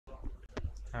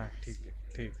हाँ ठीक है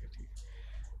ठीक है ठीक है.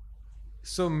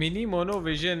 So mini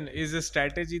monovision is a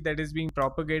strategy that is being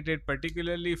propagated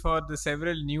particularly for the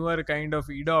several newer kind of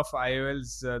EDOF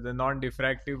IOLs, the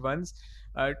non-diffractive ones,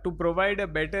 to provide a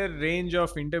better range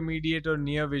of intermediate or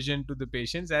near vision to the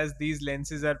patients, as these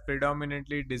lenses are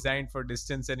predominantly designed for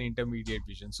distance and intermediate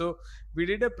vision. So we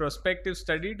did a prospective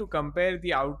study to compare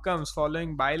the outcomes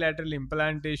following bilateral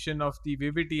implantation of the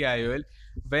Vivity IOL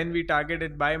when we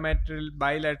targeted bilateral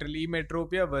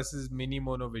emetropia versus mini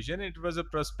monovision. It was a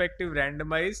prospective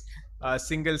randomized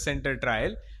single center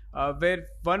trial where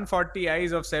 140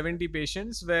 eyes of 70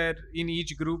 patients were in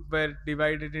each group were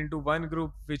divided into one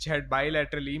group which had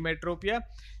bilateral emetropia,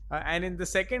 and in the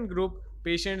second group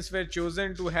patients were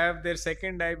chosen to have their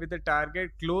second eye with a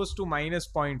target close to minus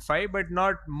zero point 0.5 but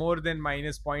not more than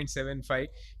minus 0.75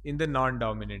 in the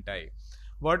non-dominant eye.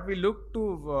 What we looked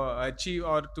to achieve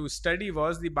or to study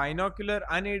was the binocular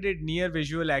unaided near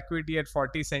visual acuity at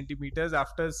 40 centimeters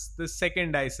after the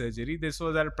second eye surgery. This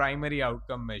was our primary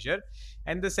outcome measure.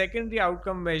 And the secondary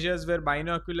outcome measures were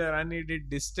binocular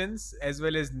unaided distance as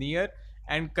well as near,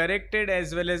 and corrected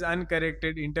as well as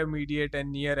uncorrected intermediate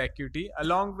and near acuity,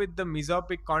 along with the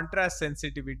mesopic contrast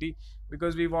sensitivity,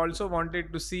 because we've also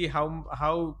wanted to see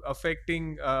how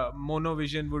affecting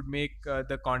monovision would make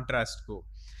the contrast go.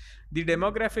 The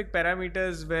demographic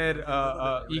parameters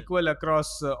were equal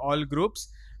across all groups,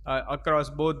 across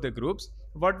both the groups.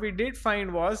 What we did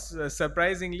find was,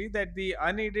 surprisingly, that the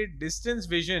unaided distance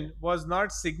vision was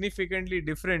not significantly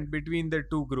different between the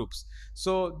two groups.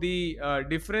 So the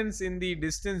difference in the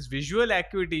distance visual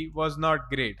acuity was not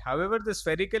great. However, the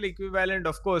spherical equivalent,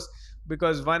 of course,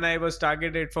 because one eye was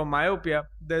targeted for myopia,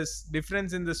 this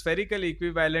difference in the spherical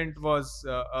equivalent was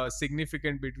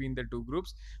significant between the two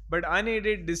groups, but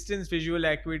unaided distance visual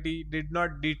acuity did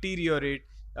not deteriorate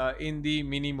in the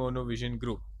mini monovision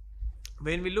group.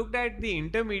 When we looked at the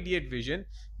intermediate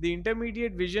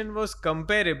vision was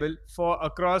comparable for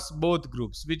across both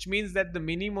groups, which means that the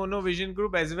mini monovision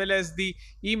group as well as the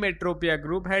emetropia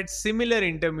group had similar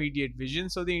intermediate vision.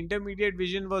 So the intermediate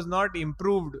vision was not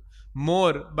improved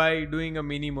more by doing a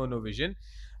mini monovision.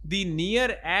 The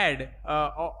near add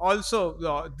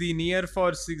also the near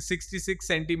for 66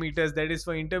 centimeters, that is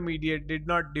for intermediate, did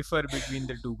not differ between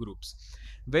the two groups.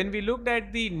 When we looked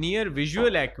at the near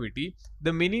visual acuity,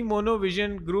 the mini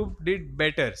monovision group did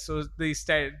better. So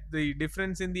the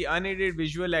difference in the unaided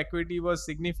visual acuity was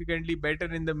significantly better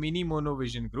in the mini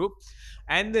monovision group,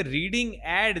 and the reading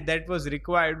add that was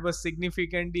required was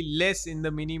significantly less in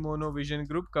the mini monovision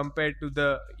group compared to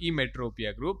the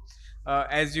emetropia group,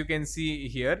 as you can see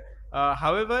here.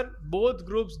 However, both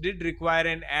groups did require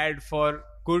an add for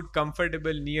good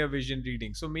comfortable near vision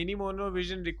reading. So mini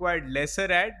monovision required lesser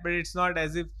add, but it's not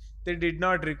as if they did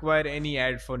not require any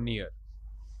add for near.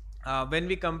 When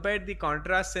we compared the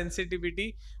contrast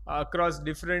sensitivity across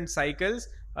different cycles,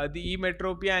 the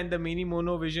emetropia and the mini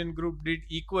monovision group did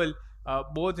equal,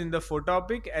 both in the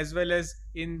photopic as well as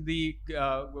in the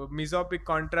mesopic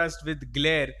contrast with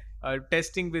glare,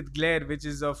 testing with glare, which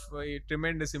is of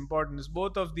tremendous importance.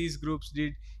 Both of these groups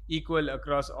did equal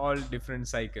across all different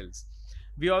cycles.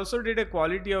 We also did a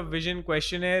quality of vision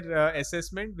questionnaire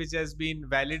assessment, which has been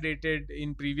validated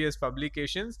in previous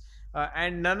publications,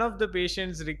 and none of the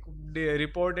patients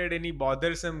reported any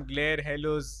bothersome glare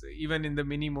halos even in the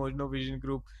mini monovision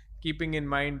group, keeping in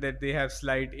mind that they have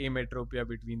slight ametropia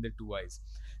between the two eyes.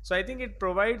 So I think it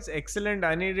provides excellent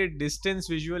unaided distance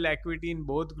visual acuity in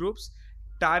both groups.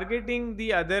 Targeting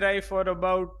the other eye for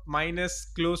about minus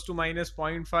close to minus zero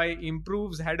point 0.5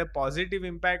 improves had a positive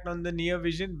impact on the near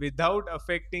vision without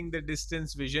affecting the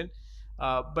distance vision.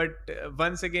 But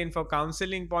once again, for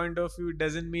counseling point of view, it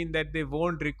doesn't mean that they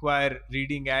won't require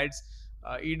reading ads.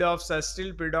 EDOFs are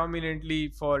still predominantly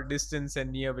for distance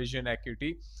and near vision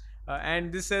acuity.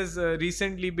 And this has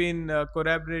recently been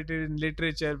corroborated in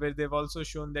literature, where they've also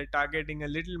shown that targeting a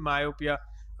little myopia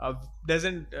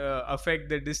doesn't affect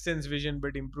the distance vision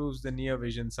but improves the near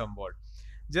vision somewhat.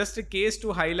 Just a case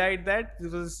to highlight that,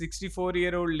 this was a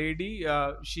 64-year-old lady.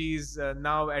 She's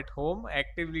now at home,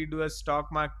 actively do a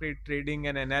stock market trading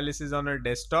and analysis on her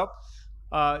desktop.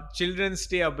 Children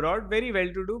stay abroad, very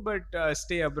well to do, but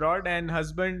stay abroad, and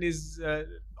husband is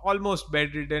almost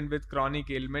bedridden with chronic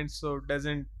ailments, so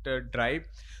doesn't drive.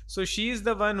 So she is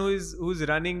the one who's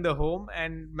running the home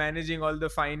and managing all the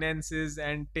finances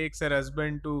and takes her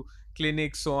husband to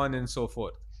clinics, so on and so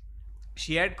forth.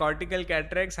 She had cortical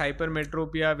cataracts,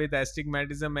 hypermetropia with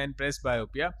astigmatism, and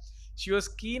presbyopia. She was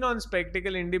keen on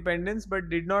spectacle independence but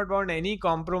did not want any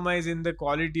compromise in the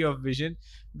quality of vision,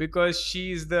 because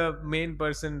she is the main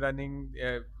person running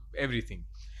everything.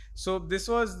 So this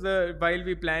was the while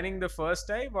we planning the first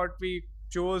eye, what we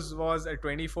chose was a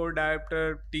 24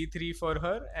 diopter T3 for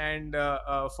her, and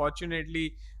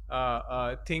fortunately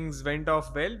things went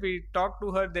off well. We talked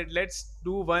to her that let's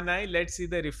do one eye, let's see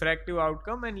the refractive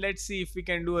outcome, and let's see if we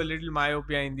can do a little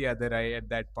myopia in the other eye at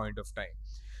that point of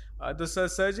time. The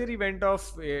surgery went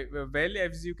off well.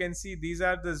 As you can see, these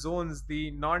are the zones,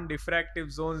 the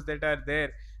non-diffractive zones that are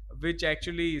there, which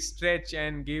actually stretch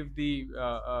and give the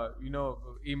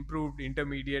improved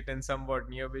intermediate and somewhat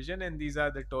near vision, and these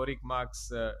are the toric marks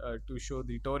to show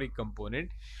the toric component.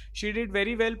 She did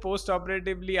very well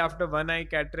post-operatively after one eye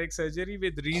cataract surgery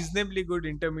with reasonably good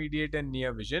intermediate and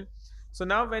near vision. So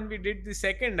now when we did the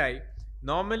second eye,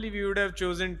 normally we would have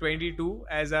chosen 22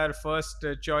 as our first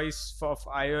choice of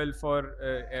IOL for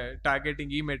targeting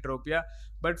emetropia,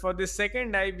 but for the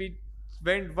second eye we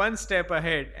went one step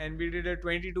ahead and we did a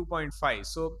 22.5.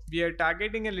 So we are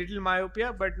targeting a little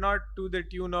myopia, but not to the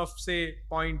tune of say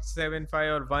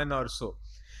 0.75 or 1 or so.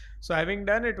 So having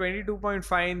done a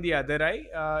 22.5 in the other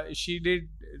eye, she did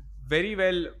very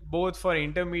well both for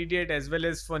intermediate as well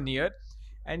as for near.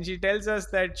 And she tells us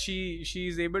that she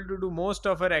is able to do most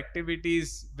of her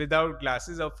activities without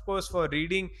glasses. Of course, for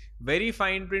reading very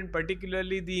fine print,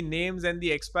 particularly the names and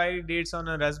the expiry dates on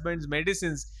her husband's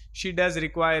medicines, she does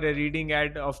require a reading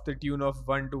at of the tune of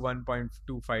 1 to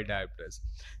 1.25 diopters.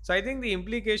 So I think the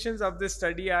implications of this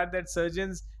study are that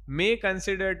surgeons may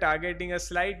consider targeting a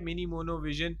slight mini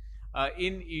monovision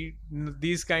in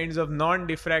these kinds of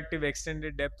non-diffractive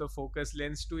extended depth of focus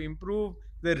lens to improve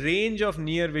the range of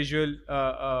near visual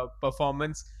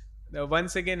performance.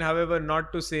 Once again, however,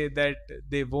 not to say that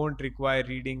they won't require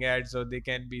reading ads or they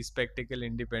can be spectacle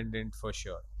independent for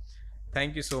sure.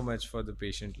 Thank you so much for the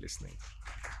patient listening.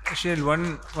 SHAIL,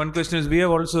 one question is, we have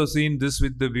also seen this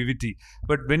with the VVT,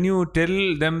 but when you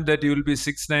tell them that you will be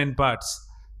 6-9 parts,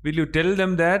 will you tell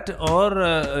them that, or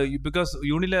because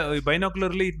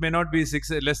binocularly it may not be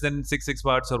less than 6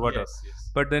 parts or whatever, yes.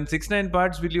 But then 6-9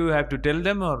 parts, will you have to tell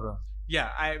them, or?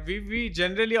 Yeah, we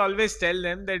generally always tell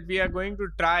them that we are going to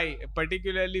try,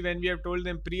 particularly when we have told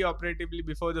them pre-operatively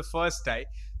before the first eye,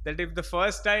 that if the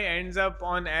first eye ends up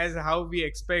on as how we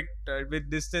expect with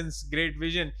distance great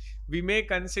vision, we may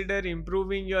consider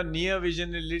improving your near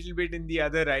vision a little bit in the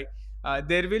other eye.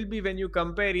 There will be, when you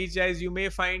compare each eyes, you may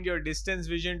find your distance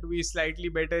vision to be slightly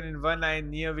better in one eye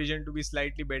and near vision to be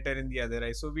slightly better in the other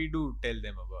eye. So we do tell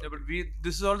them about it. But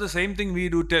this is all the same thing we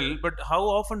do tell, but how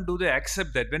often do they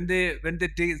accept that? When they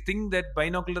think that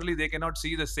binocularly they cannot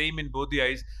see the same in both the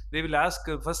eyes, they will ask,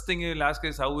 first thing they will ask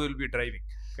is how we will be driving.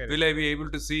 Correct. Will I be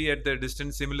able to see at the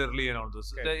distance similarly and all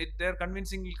those? They're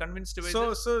convinced by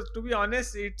this. So to be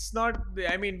honest, it's not,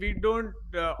 I mean, we don't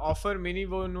offer mini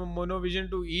monovision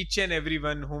to each and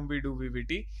everyone whom we do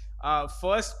VVT.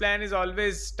 First plan is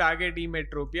always target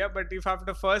emetropia, but if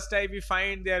after first eye we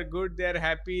find they are good, they are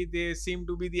happy, they seem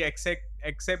to be the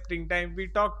accepting time, we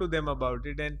talk to them about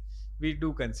it and we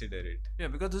do consider it. Yeah,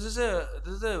 because this is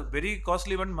a very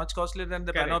costly one, much costlier than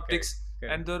the panoptics.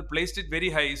 Correct. And they placed it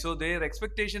very high, so their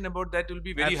expectation about that will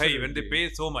be very high when they pay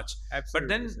so much. Absolutely. But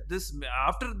then this,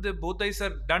 after the both eyes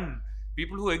are done,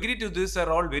 people who agree to this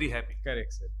are all very happy.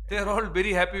 Correct, sir. They are all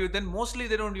very happy with. Then mostly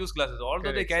they don't use glasses,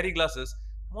 although they carry glasses.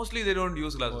 Mostly they don't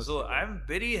use glasses. So I am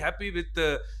very happy with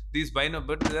these bino,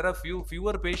 but there are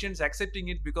fewer patients accepting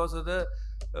it because of the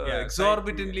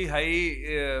exorbitantly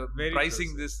high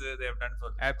pricing they have done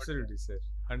for this. Absolutely, sir.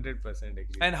 100% agree.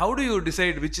 And how do you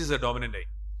decide which is a dominant eye?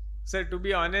 Sir, to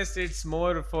be honest, it's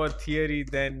more for theory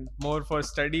than more for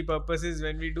study purposes.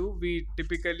 When we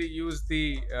typically use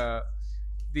the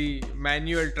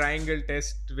manual triangle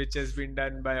test which has been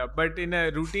done by, but in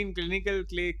a routine clinical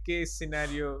case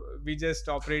scenario, we just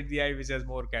operate the eye which has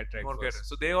more cataract.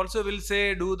 So they also will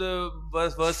say do the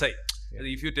worst eye. Yeah.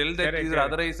 If you tell that the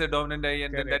other eye is a dominant eye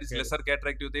and then that is lesser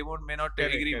cataract, they may not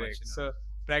agree much. So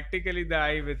practically the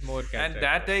eye with more cataract. And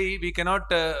that eye we cannot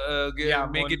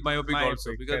make it myopic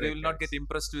also, because they will not get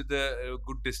impressed with the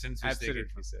good distance.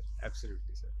 Absolutely, sir.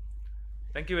 Absolutely, sir.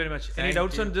 Thank you very much. Any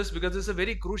doubts on this? Because this is a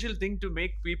very crucial thing to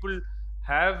make people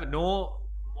have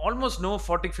almost no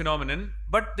photic phenomenon,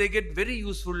 but they get very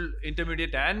useful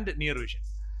intermediate and near vision.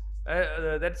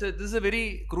 This is a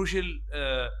very crucial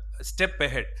step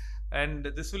ahead,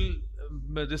 and this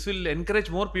will encourage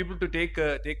more people to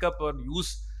take up or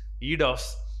use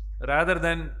EDOFs rather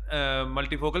than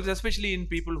multifocals, especially in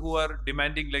people who are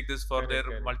demanding like this for their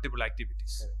multiple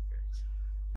activities.